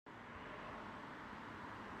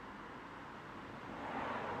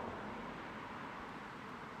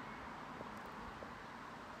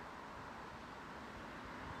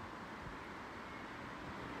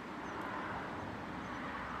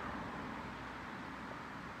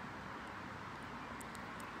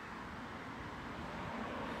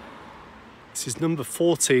This is number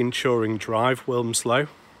 14 Turing Drive, Wilmslow.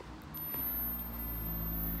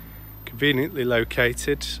 Conveniently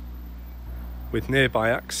located with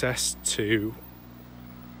nearby access to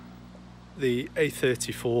the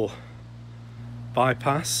A34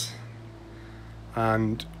 bypass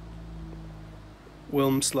and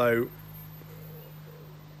Wilmslow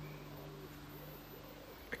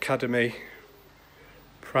Academy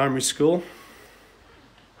Primary School.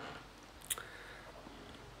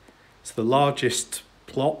 It's the largest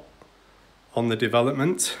plot on the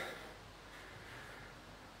development.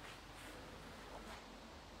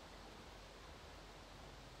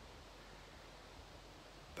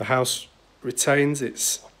 The house retains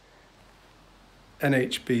its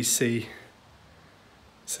NHBC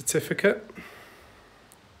certificate.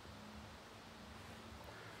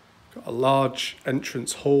 Got a large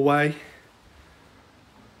entrance hallway.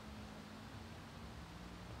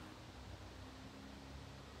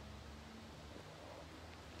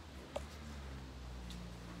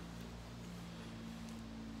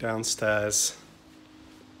 Downstairs,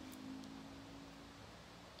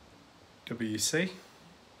 WC.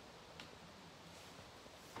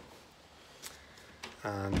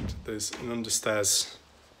 And there's an understairs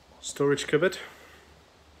storage cupboard.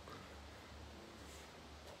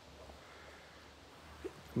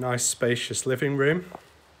 Nice spacious living room.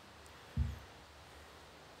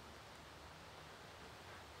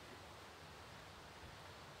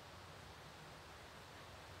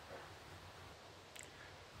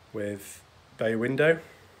 With bay window.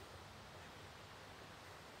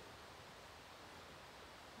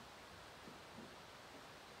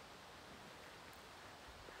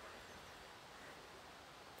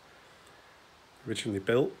 Originally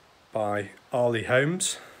built by Arley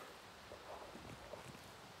Homes,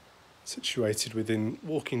 situated within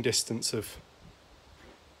walking distance of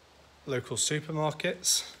local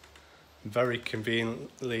supermarkets, very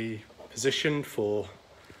conveniently positioned for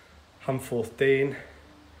Hamforth Dean,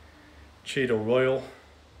 Cheadle Royal,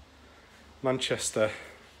 Manchester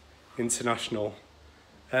International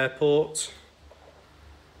Airport,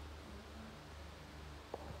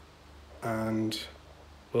 and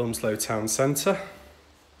Wilmslow Town Centre.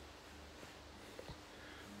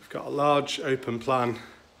 We've got a large open plan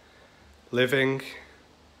living,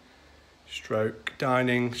 stroke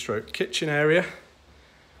dining, stroke kitchen area,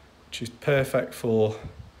 which is perfect for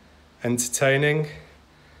entertaining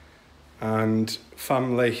and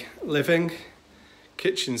family living.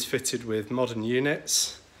 Kitchen's fitted with modern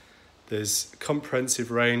units. There's a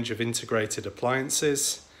comprehensive range of integrated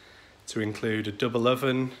appliances to include a double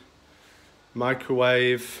oven,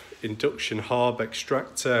 microwave, induction hob,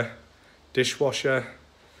 extractor, dishwasher.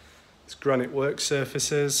 There's granite work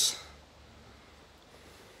surfaces.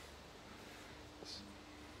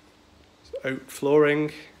 Oak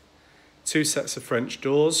flooring. 2 sets of French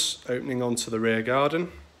doors opening onto the rear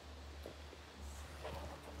garden.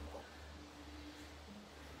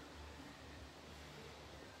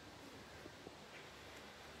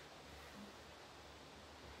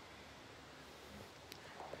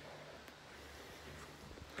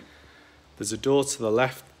 There's a door to the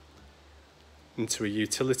left into a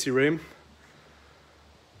utility room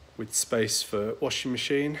with space for washing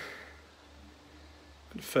machine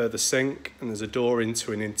and a further sink, and there's a door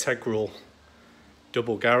into an integral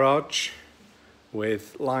double garage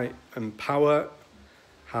with light and power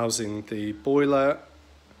housing the boiler.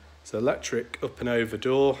 There's an electric up and over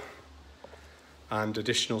door and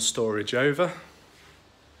additional storage over.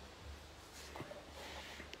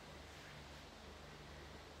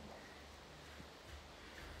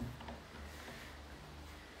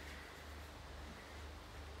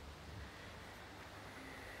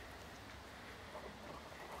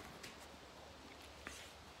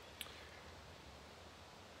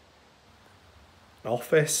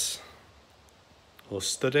 Office or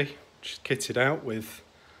study, which is kitted out with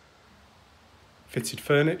fitted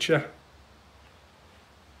furniture.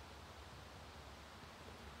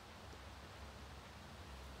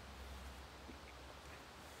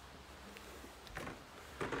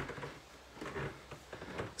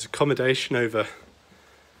 There's accommodation over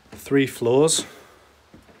 3 floors.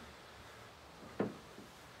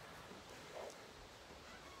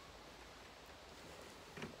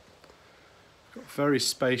 Very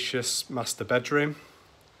spacious master bedroom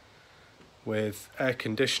with air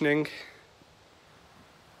conditioning.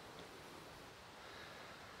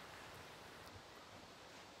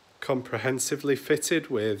 Comprehensively fitted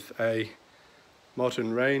with a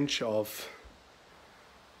modern range of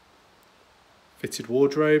fitted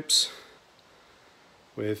wardrobes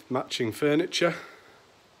with matching furniture.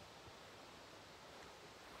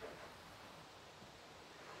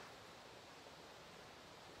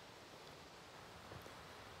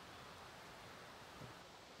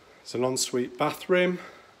 There's an ensuite bathroom,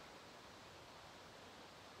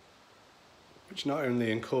 which not only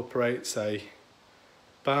incorporates a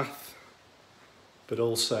bath, but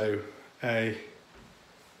also a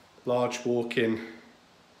large walk-in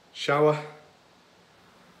shower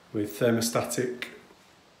with thermostatic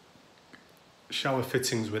shower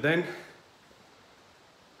fittings within.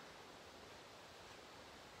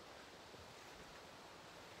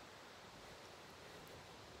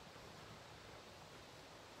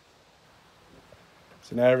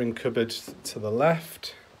 There's an airing cupboard to the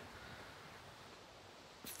left.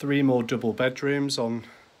 3 more double bedrooms on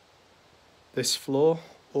this floor,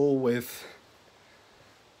 all with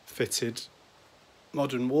fitted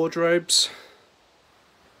modern wardrobes.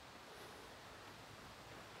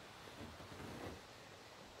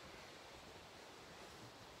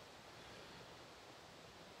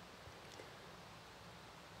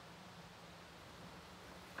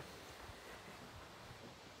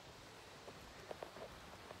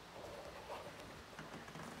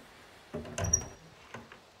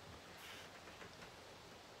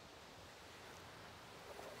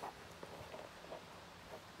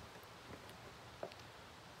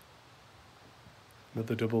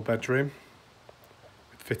 Another double bedroom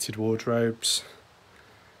with fitted wardrobes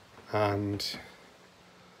and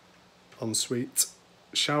ensuite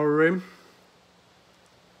shower room.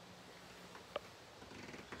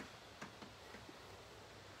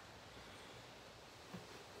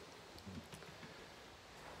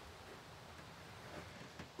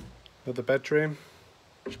 Another bedroom,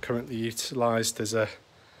 which is currently utilised as a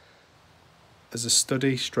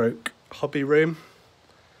study stroke hobby room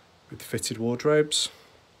with fitted wardrobes.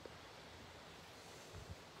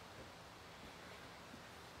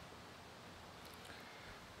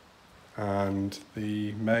 And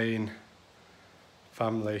the main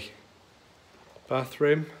family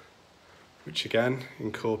bathroom, which again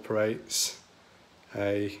incorporates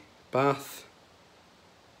a bath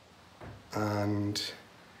and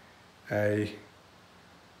a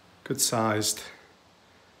good sized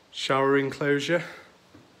shower enclosure.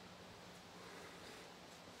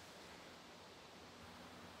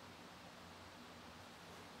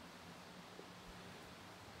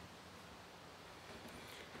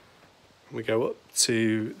 We go up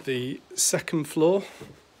to the second floor.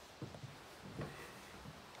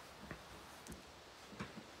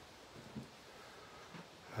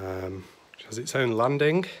 Which has its own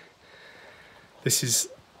landing. This is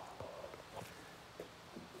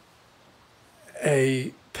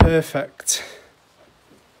a perfect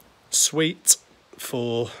suite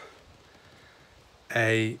for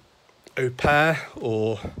a au pair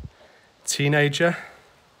or teenager,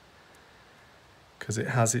 because it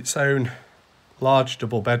has its own large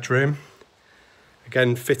double bedroom,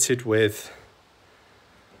 again fitted with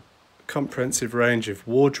a comprehensive range of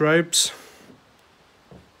wardrobes.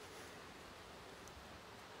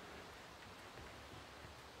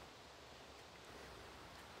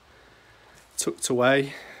 Tucked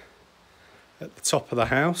away at the top of the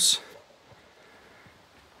house,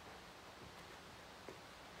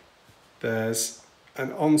 there's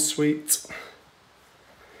an ensuite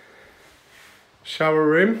shower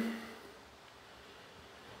room.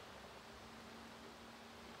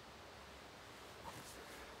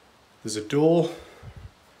 There's a door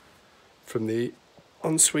from the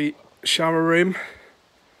ensuite shower room.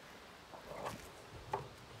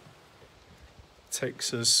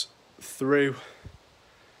 Takes us through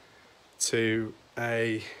to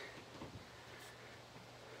a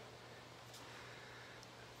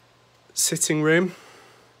sitting room,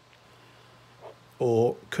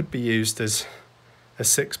 or could be used as a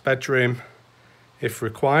 6-bedroom if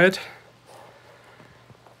required.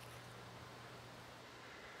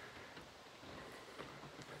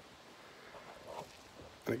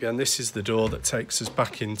 And again, this is the door that takes us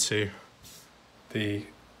back into the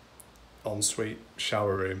ensuite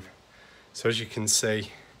shower room. So as you can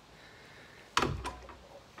see,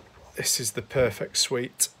 this is the perfect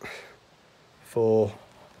suite for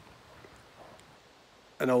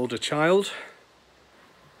an older child,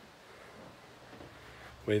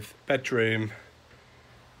 with bedroom,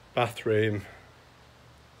 bathroom,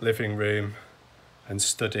 living room and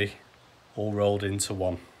study all rolled into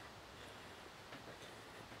one.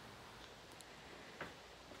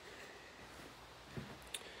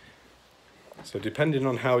 So depending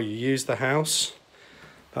on how you use the house,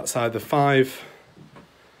 that's either 5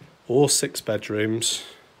 or 6 bedrooms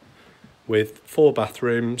with 4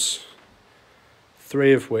 bathrooms,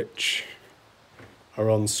 3 of which are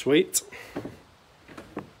en suite.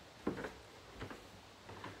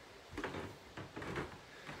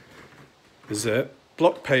 There's a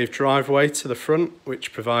block paved driveway to the front,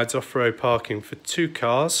 which provides off-road parking for 2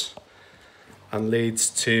 cars and leads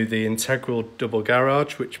to the integral double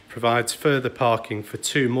garage, which provides further parking for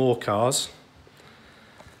 2 more cars.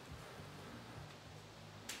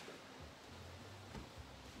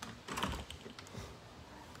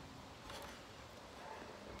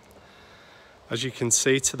 As you can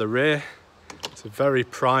see to the rear, it's a very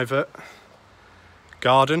private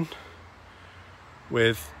garden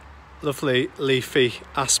with lovely leafy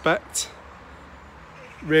aspect.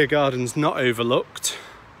 Rear garden's not overlooked,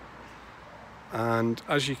 and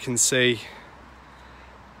as you can see,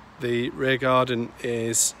 the rear garden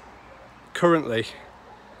is currently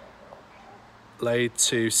laid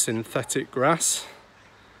to synthetic grass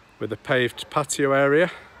with a paved patio area.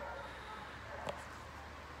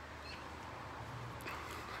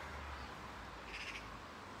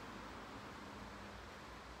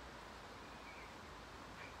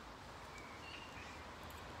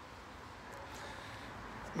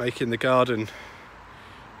 Making the garden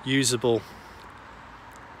usable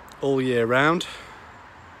all year round.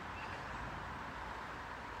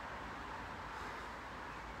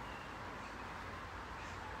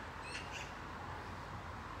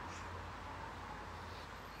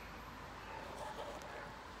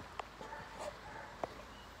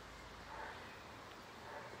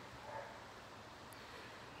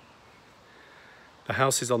 The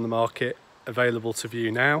house is on the market, available to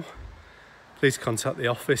view now. Please contact the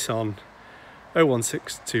office on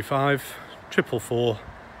 01625 444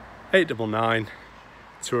 899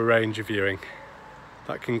 to arrange a viewing.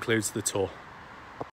 That concludes the tour.